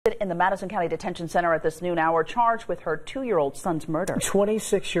In the Madison County Detention Center at this noon hour, charged with her 2-year-old son's murder.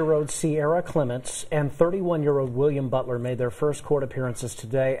 26-year-old Sierra Clements and 31-year-old William Butler made their first court appearances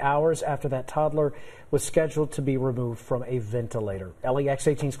today, hours after that toddler was scheduled to be removed from a ventilator. LEX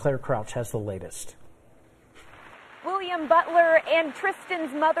 18's Claire Crouch has the latest. William Butler and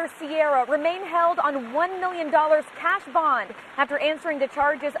Tristan's mother, Sierra, remain held on $1 million cash bond after answering the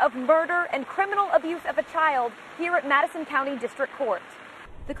charges of murder and criminal abuse of a child here at Madison County District Court.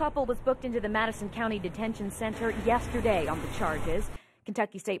 The couple was booked into the Madison County Detention Center yesterday on the charges.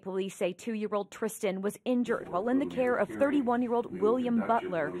 Kentucky State Police say 2-year-old Tristan was injured while in the care of 31-year-old William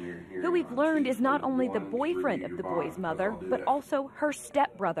Butler, who we've learned is not only the boyfriend of the boy's mother, but also her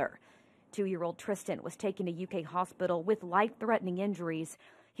stepbrother. 2-year-old Tristan was taken to UK hospital with life-threatening injuries.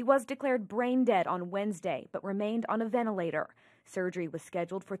 He was declared brain dead on Wednesday, but remained on a ventilator. Surgery was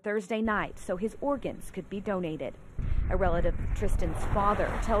scheduled for Thursday night so his organs could be donated. A relative of Tristan's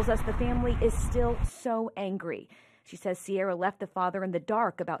father tells us the family is still so angry. She says Sierra left the father in the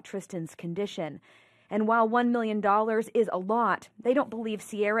dark about Tristan's condition. And while $1 million is a lot, they don't believe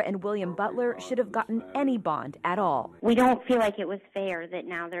Sierra and William Butler should have gotten any bond at all. We don't feel like it was fair that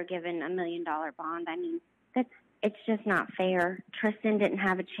now they're given $1 million bond. I mean, it's just not fair. Tristan didn't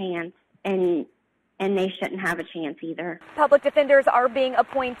have a chance, and they shouldn't have a chance either. Public defenders are being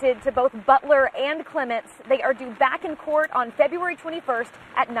appointed to both Butler and Clements. They are due back in court on February 21st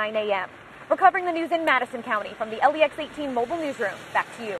at 9 a.m. We're covering the news in Madison County from the LEX 18 mobile newsroom. Back to you.